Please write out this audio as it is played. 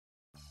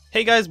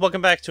Hey guys,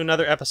 welcome back to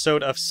another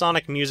episode of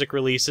Sonic Music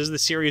Releases, the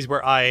series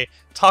where I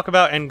talk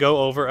about and go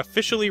over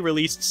officially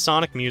released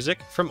Sonic music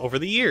from over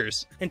the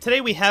years. And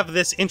today we have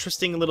this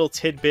interesting little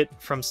tidbit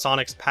from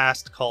Sonic's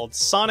past called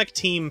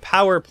SonicTeam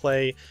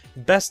PowerPlay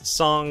Best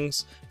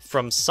Songs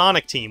from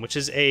SonicTeam, which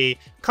is a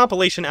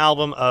compilation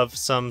album of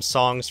some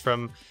songs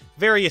from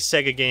various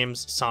Sega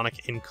games,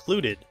 Sonic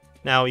included.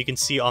 Now you can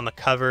see on the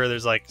cover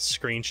there's like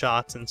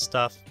screenshots and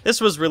stuff.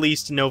 This was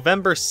released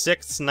November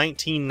 6th,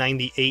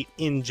 1998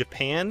 in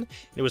Japan.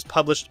 It was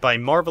published by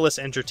Marvelous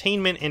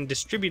Entertainment and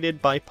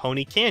distributed by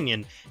Pony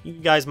Canyon. You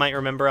guys might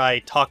remember I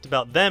talked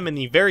about them in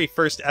the very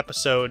first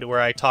episode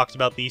where I talked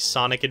about the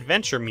Sonic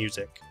Adventure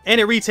music. And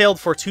it retailed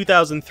for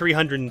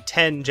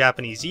 2,310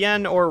 Japanese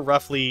yen, or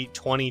roughly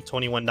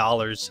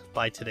 $21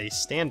 by today's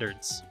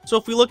standards. So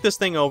if we look this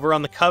thing over,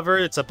 on the cover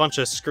it's a bunch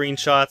of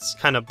screenshots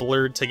kind of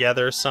blurred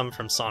together, some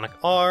from Sonic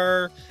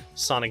R,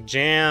 Sonic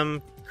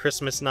Jam,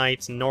 Christmas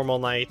Nights, Normal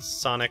Nights,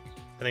 Sonic,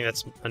 I think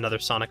that's another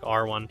Sonic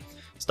R one,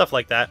 stuff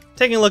like that.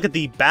 Taking a look at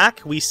the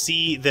back, we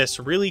see this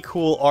really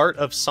cool art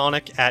of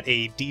Sonic at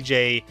a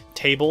DJ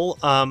table,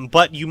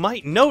 but you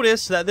might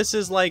notice that this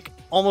is like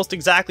almost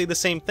exactly the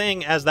same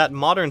thing as that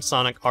modern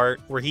Sonic art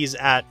where he's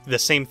at the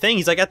same thing.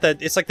 He's like at the,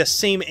 it's like the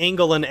same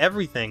angle and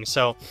everything,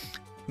 so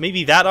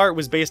maybe that art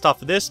was based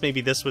off of this,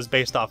 maybe this was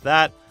based off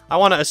that. I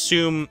want to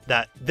assume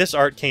that this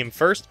art came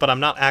first, but I'm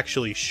not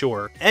actually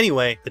sure.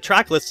 Anyway, the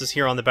track list is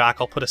here on the back.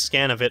 I'll put a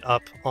scan of it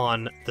up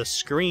on the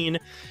screen.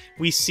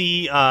 We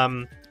see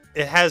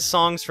it has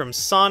songs from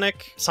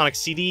Sonic, Sonic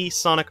CD,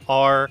 Sonic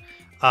R,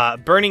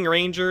 Burning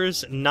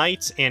Rangers,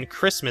 Nights, and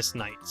Christmas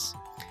Nights.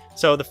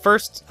 So the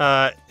first,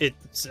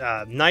 it's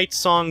Night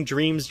song,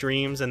 Dreams,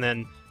 Dreams, and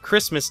then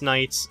Christmas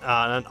Nights,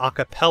 an a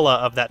cappella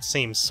of that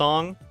same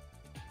song.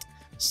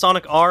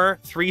 Sonic R,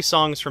 3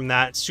 songs from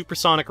that,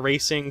 Supersonic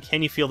Racing,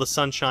 Can You Feel the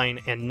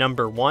Sunshine, and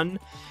Number 1.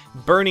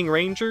 Burning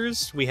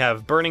Rangers, we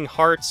have Burning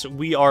Hearts,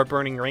 We Are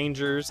Burning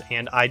Rangers,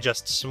 and I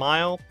Just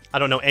Smile. I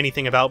don't know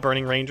anything about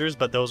Burning Rangers,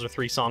 but those are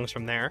 3 songs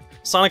from there.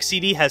 Sonic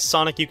CD has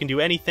Sonic You Can Do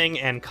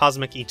Anything and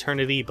Cosmic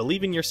Eternity,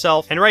 Believe in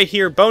Yourself. And right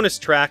here, bonus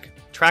track,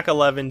 track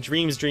 11,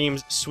 Dreams,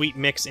 Dreams, Sweet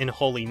Mix in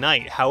Holy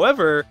Night.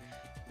 However,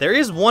 there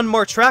is one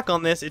more track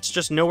on this, it's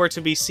just nowhere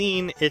to be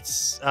seen.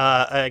 It's,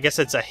 I guess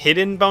it's a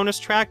hidden bonus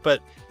track, but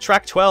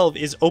track 12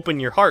 is Open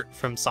Your Heart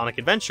from Sonic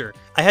Adventure.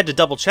 I had to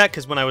double check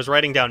because when I was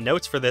writing down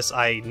notes for this,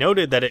 I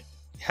noted that it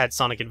had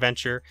Sonic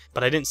Adventure,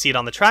 but I didn't see it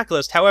on the track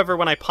list. However,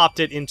 when I popped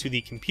it into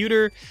the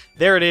computer,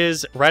 there it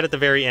is, right at the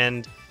very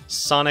end,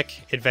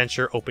 Sonic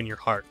Adventure Open Your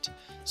Heart.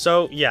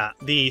 So yeah,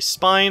 the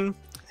spine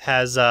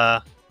has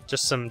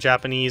just some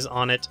Japanese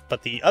on it,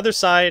 but the other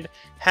side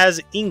has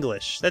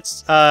English.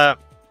 That's,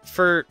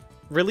 for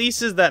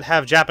releases that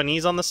have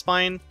Japanese on the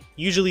spine,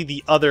 usually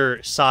the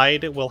other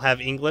side will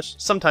have English.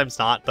 Sometimes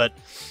not, but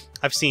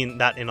I've seen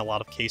that in a lot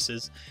of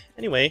cases.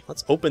 Anyway,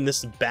 let's open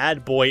this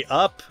bad boy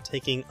up.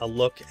 Taking a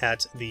look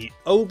at the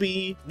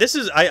Obi. This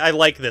is, I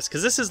like this,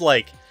 because this is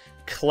like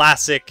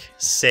classic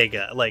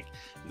Sega. Like,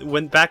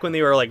 back when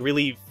they were like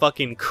really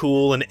fucking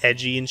cool and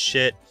edgy and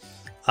shit.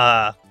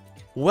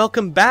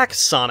 Welcome back,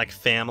 Sonic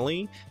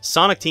family.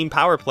 SonicTeam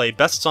PowerPlay,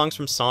 best songs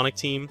from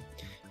SonicTeam.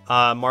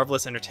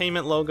 Marvelous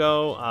Entertainment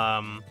logo,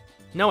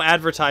 no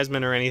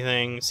advertisement or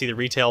anything. See the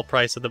retail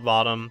price at the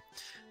bottom,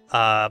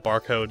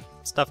 barcode,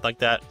 stuff like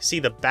that. See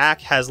the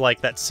back has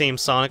like that same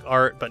Sonic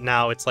art, but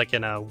now it's like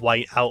in a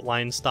white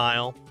outline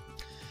style.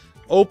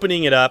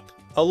 Opening it up,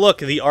 oh look,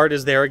 the art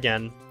is there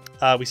again.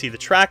 We see the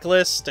track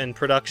list and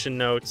production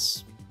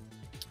notes.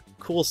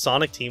 Cool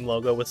SonicTeam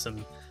logo with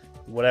some,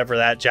 whatever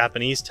that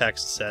Japanese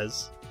text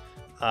says.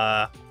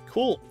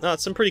 Cool, no,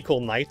 it's some pretty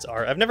cool Nights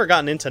art. I've never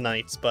gotten into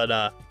Nights,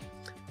 but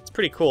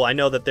pretty cool. I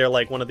know that they're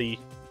like one of the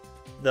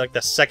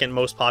second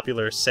most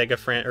popular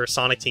Sega or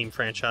SonicTeam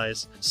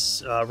franchise.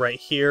 Right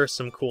here,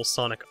 some cool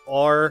Sonic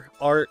R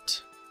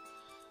art.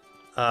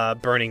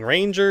 Burning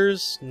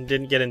Rangers.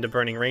 Didn't get into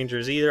Burning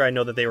Rangers either. I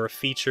know that they were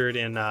featured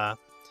in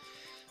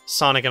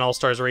Sonic and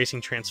All-Stars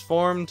Racing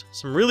Transformed.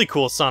 Some really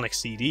cool Sonic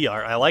CD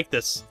art. I like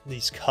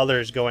these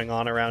colors going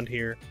on around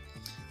here.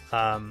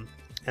 And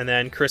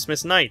then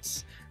Christmas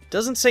Nights.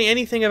 Doesn't say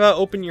anything about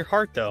Open Your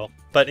Heart though,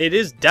 but it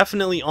is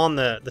definitely on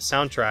the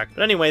soundtrack.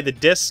 But anyway, the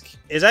disc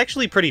is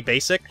actually pretty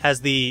basic.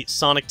 Has the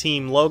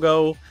SonicTeam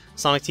logo,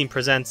 SonicTeam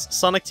Presents,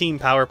 SonicTeam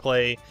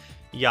PowerPlay,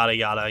 yada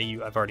yada.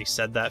 I've already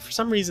said that. For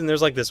some reason,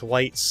 there's like this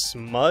white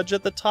smudge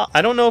at the top.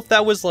 I don't know if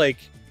that was like,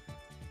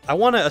 I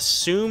want to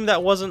assume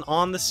that wasn't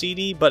on the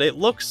CD, but it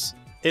looks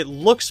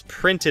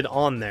printed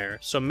on there.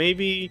 So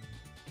maybe,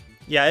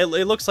 yeah, it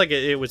looks like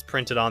it was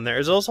printed on there.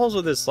 There's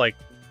also this like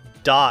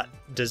dot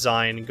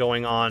design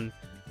going on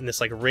in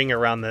this like ring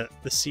around the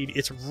CD.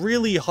 It's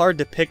really hard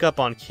to pick up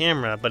on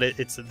camera, but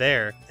it's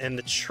there. And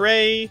the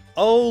tray,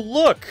 oh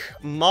look,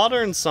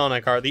 modern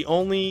Sonic art, the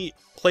only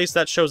place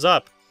that shows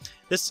up.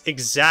 This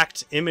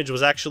exact image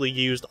was actually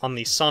used on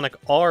the Sonic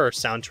R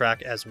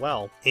soundtrack as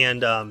well,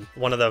 and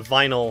one of the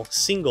vinyl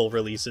single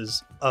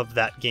releases of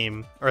that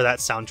game, or that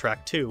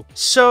soundtrack too.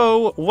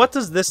 So what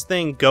does this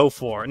thing go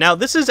for? Now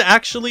this is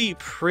actually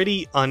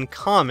pretty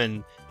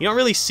uncommon You don't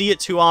really see it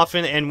too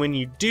often, and when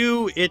you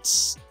do,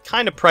 it's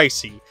kind of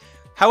pricey.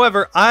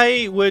 However,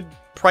 I would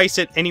price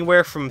it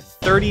anywhere from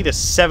 $30 to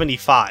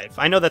 $75.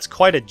 I know that's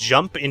quite a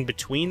jump in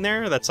between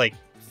there. That's like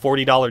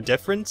 $40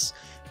 difference.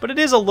 But it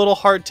is a little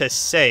hard to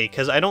say,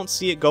 because I don't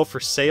see it go for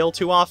sale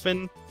too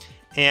often.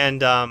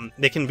 And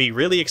they can be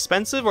really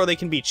expensive, or they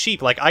can be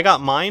cheap. Like, I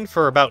got mine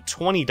for about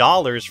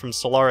 $20 from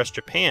Solaris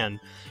Japan,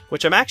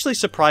 which I'm actually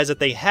surprised that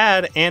they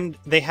had, and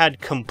they had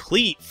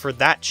complete for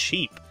that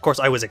cheap. Of course,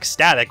 I was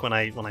ecstatic when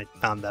I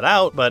found that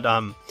out, but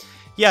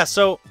yeah,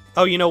 so,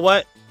 oh, you know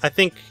what? I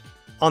think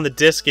on the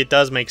disc it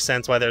does make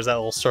sense why there's that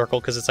little circle,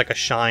 because it's like a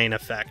shine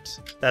effect.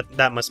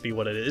 That must be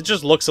what it is. It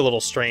just looks a little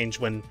strange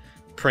when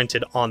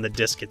printed on the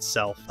disc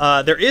itself.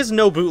 There is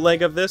no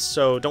bootleg of this,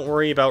 so don't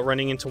worry about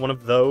running into one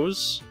of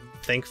those,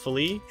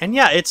 thankfully. And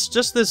yeah, it's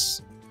just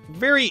this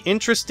very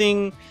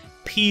interesting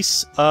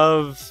piece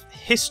of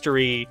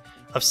history,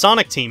 of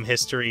SonicTeam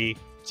history,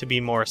 to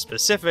be more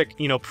specific.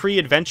 You know,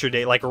 pre-Adventure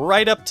Day, like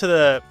right up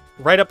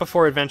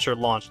before Adventure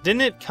launched.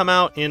 Didn't it come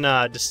out in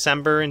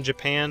December in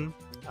Japan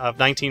of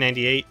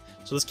 1998?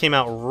 So this came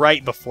out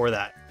right before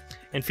that,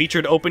 and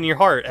featured "Open Your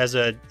Heart" as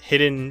a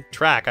hidden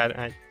track.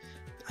 I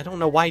don't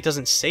know why it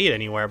doesn't say it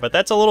anywhere, but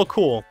that's a little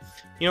cool.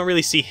 You don't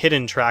really see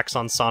hidden tracks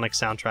on Sonic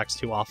soundtracks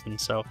too often.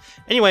 So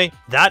anyway,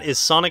 that is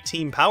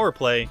SonicTeam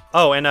PowerPlay.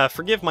 Oh, and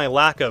forgive my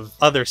lack of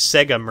other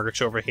Sega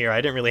merch over here.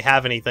 I didn't really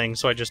have anything,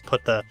 so I just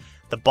put the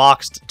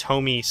boxed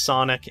Tomy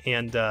Sonic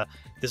and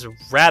this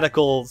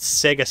radical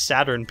Sega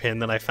Saturn pin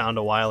that I found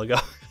a while ago.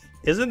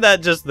 Isn't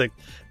that just the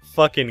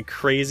fucking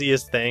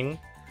craziest thing?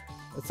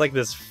 It's like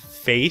this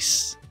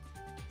face.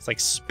 It's like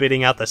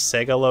spitting out the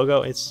Sega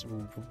logo. It's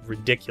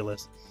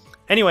ridiculous.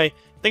 Anyway,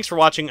 thanks for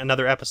watching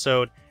another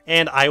episode,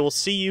 and I will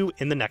see you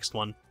in the next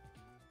one.